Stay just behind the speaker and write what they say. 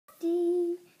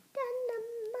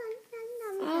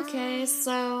Okay,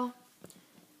 so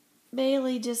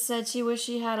Bailey just said she wished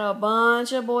she had a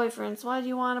bunch of boyfriends. Why do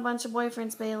you want a bunch of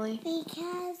boyfriends, Bailey?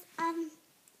 Because,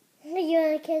 you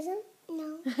want to kiss him?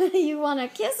 No. You want to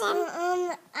kiss them?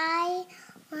 I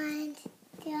want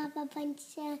to have a bunch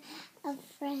of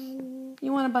friends.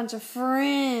 You want a bunch of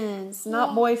friends,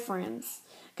 not boyfriends.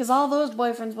 Because all those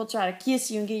boyfriends will try to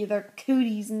kiss you and get you their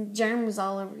cooties and germs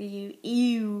all over you.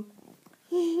 Ew.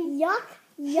 Yuck,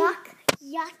 yuck,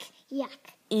 yuck,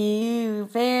 yuck. Ew,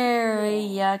 very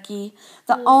yucky.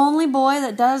 The only boy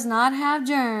that does not have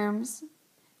germs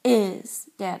is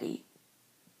Daddy.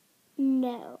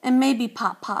 No. And maybe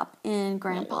Pop in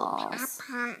Grandpa's.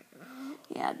 Papa.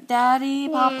 Yeah, Daddy,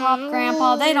 Pop,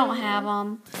 Grandpa, they don't have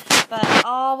them. But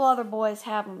all other boys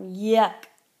have them. Yuck.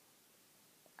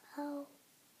 Oh.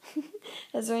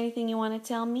 Is there anything you want to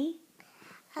tell me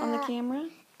on the camera?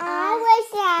 I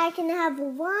wish that I can have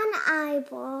one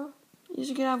eyeball. You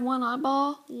should have one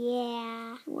eyeball?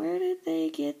 Yeah. Where did they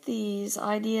get these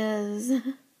ideas?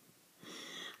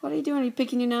 What are you doing? Are you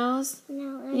picking your nose?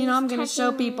 No, I'm going to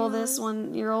show people this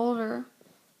when you're older.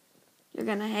 You're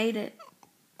going to hate it.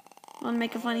 Want to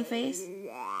make a funny face?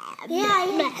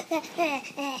 Yeah.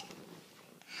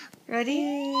 Ready?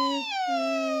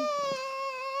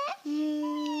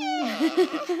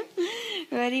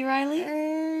 Ready, Riley?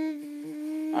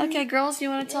 Okay, girls, you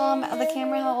want to tell the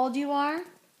camera how old you are?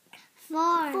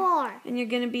 4. And you're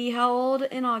going to be how old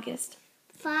in August?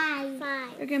 5.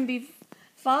 You're going to be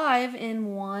 5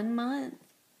 in 1 month.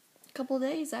 A couple of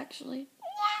days, actually.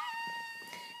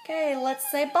 Okay,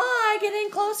 let's say bye. Get in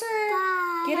closer.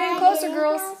 Bye. Get in closer,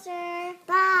 girls. Closer.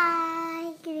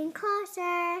 Bye. Getting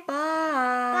closer.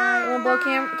 Bye. You want to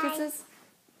blow kisses?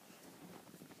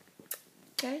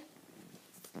 Okay.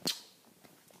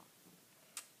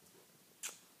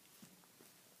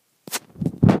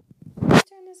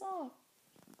 Turn this off.